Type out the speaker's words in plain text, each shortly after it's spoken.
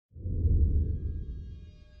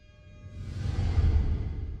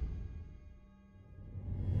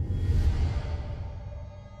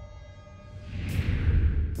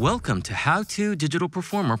Welcome to How To Digital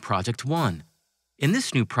Performer Project 1. In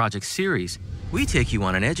this new project series, we take you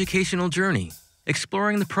on an educational journey,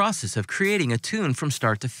 exploring the process of creating a tune from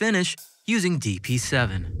start to finish using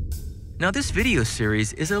DP7. Now, this video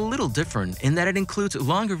series is a little different in that it includes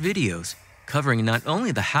longer videos, covering not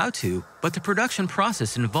only the how-to, but the production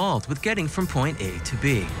process involved with getting from point A to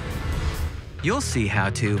B. You'll see how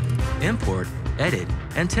to import, edit,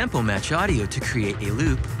 and tempo match audio to create a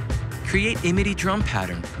loop, create a MIDI drum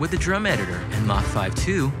pattern with the drum editor and Mach 5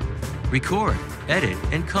 2, record, edit,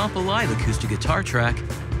 and comp a live acoustic guitar track,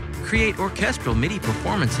 create orchestral MIDI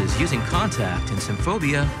performances using Kontakt and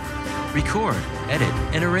Symphobia, record, edit,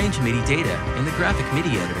 and arrange MIDI data in the graphic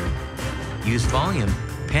MIDI editor, use volume,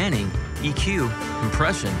 panning, EQ,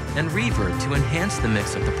 compression, and reverb to enhance the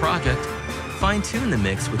mix of the project, fine-tune the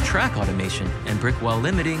mix with track automation and brick wall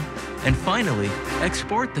limiting, and finally,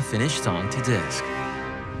 export the finished song to disk.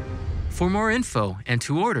 For more info and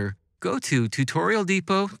to order, go to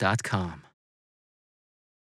tutorialdepot.com.